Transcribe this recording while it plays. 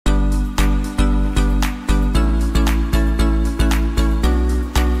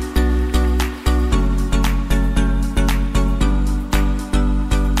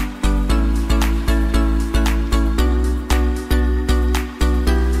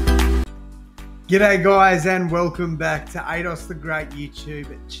G'day guys and welcome back to AdosTheGreat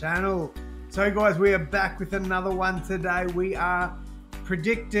YouTube channel. So guys, we are back with another one today. We are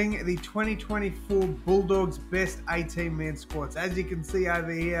predicting the 2024 Bulldogs best 18-man squads. As you can see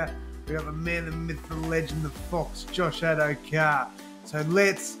over here, we have the man, the myth, the legend, the fox, Josh Adokar. So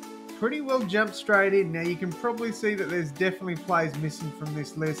let's pretty well jump straight in. Now you can probably see that there's definitely players missing from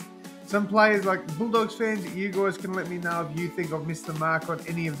this list. Some players like Bulldogs fans, you guys can let me know if you think I've missed the mark on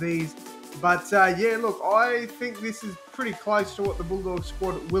any of these. But yeah, look, I think this is pretty close to what the Bulldogs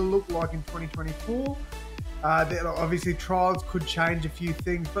squad will look like in 2024. Obviously, trials could change a few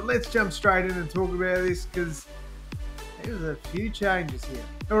things, but let's jump straight in and talk about this because there's a few changes here.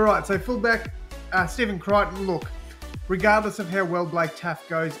 All right, so fullback Stephen Crichton. Look, regardless of how well Blake Taaffe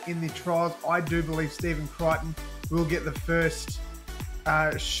goes in the trials, I do believe Stephen Crichton will get the first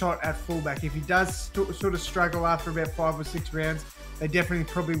shot at fullback. If he does sort of struggle after about 5 or 6 rounds, they definitely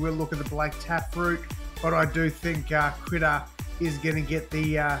probably will look at the Blake Taaffe route, but I do think Critter is going to get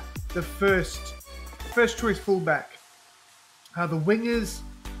the first choice fullback. The wingers,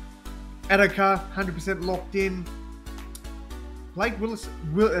 Adokar, 100% locked in. Blake Wilson.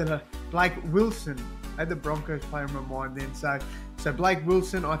 I had the Broncos player in my mind then. So Blake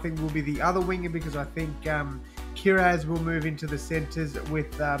Wilson, I think, will be the other winger because I think Kiraz will move into the centres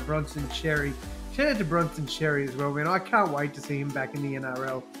with Bronson Xerri. Shout out to Bronson Xerri as well, man. I can't wait to see him back in the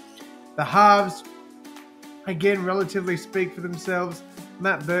NRL. The halves, again, relatively speak for themselves.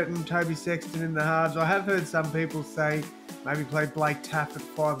 Matt Burton, Toby Sexton in the halves. I have heard some people say maybe play Blake Taaffe at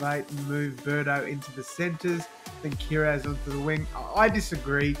 5'8" and move Birdo into the centres, then Kiraz onto the wing. I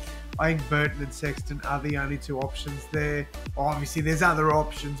disagree. I think Burton and Sexton are the only two options there. Obviously, there's other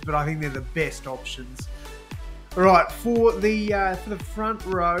options, but I think they're the best options. All right, for the front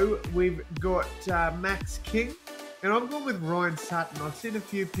row, we've got Max King, and I've gone with Ryan Sutton. I've seen a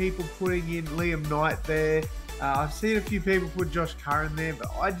few people putting in Liam Knight there. I've seen a few people put Josh Curran there, but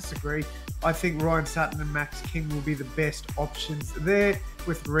I disagree. I think Ryan Sutton and Max King will be the best options there,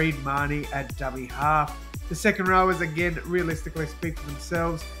 with Reid Marnie at dummy half. The second rowers, again, realistically speak for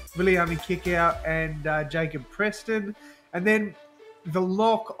themselves. Viliami Kickout and Jacob Preston. And then the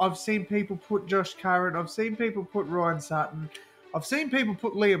lock, I've seen people put Josh Curran. I've seen people put Ryan Sutton. I've seen people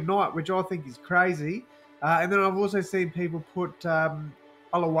put Liam Knight, which I think is crazy. And then I've also seen people put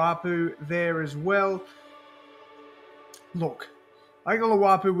Oluwapu there as well. Look, I think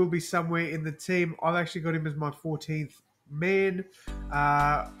Oluwapu will be somewhere in the team. I've actually got him as my 14th man.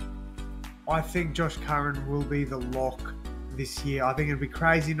 I think Josh Curran will be the lock this year. I think it'd be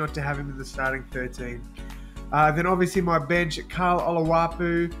crazy not to have him in the starting 13. Then obviously my bench, Carl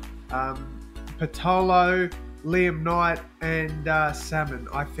Oluwapu, Patolo, Liam Knight, and Salmon,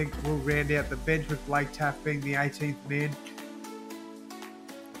 I think will round out the bench with Blake Taaffe being the 18th man.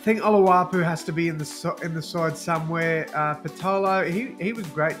 I think Oluwapu has to be in the side somewhere. Patolo, he was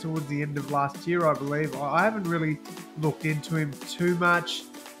great towards the end of last year, I believe. I haven't really looked into him too much.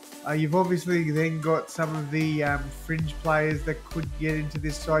 You've obviously then got some of the fringe players that could get into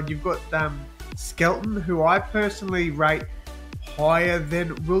this side. You've got Skelton, who I personally rate higher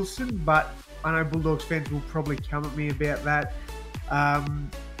than Wilson, but I know Bulldogs fans will probably come at me about that.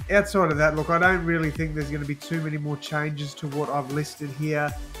 Outside of that, look, I don't really think there's going to be too many more changes to what I've listed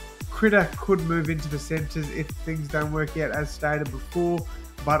here. Critter could move into the centres if things don't work out as stated before,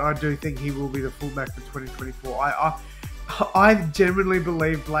 but I do think he will be the fullback for 2024. I genuinely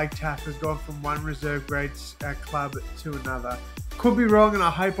believe Blake Taaffe has gone from one reserve grade club to another. Could be wrong, and I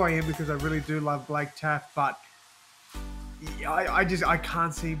hope I am because I really do love Blake Taaffe, but I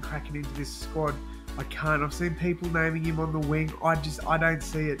can't see him cracking into this squad. I can't. I've seen people naming him on the wing. I don't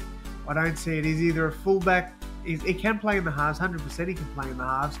see it. I don't see it. He's either a fullback. He can play in the halves. 100% he can play in the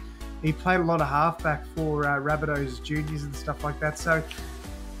halves. He played a lot of halfback for Rabbitohs juniors and stuff like that. So,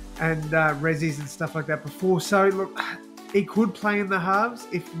 and Rezzies and stuff like that before. So look, he could play in the halves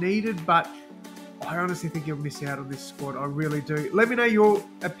if needed, but I honestly think you'll miss out on this squad. I really do. Let me know your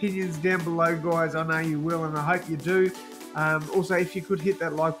opinions down below, guys. I know you will, and I hope you do. Also, if you could hit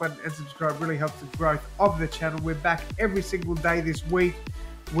that like button and subscribe, really helps the growth of the channel. We're back every single day this week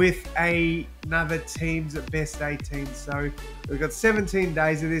with another team's best 18. So we've got 17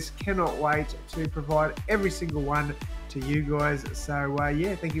 days of this. Cannot wait to provide every single one to you guys. So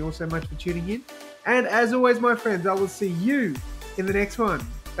yeah, thank you all so much for tuning in. And as always, my friends, I will see you in the next one.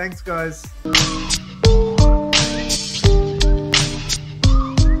 Thanks, guys.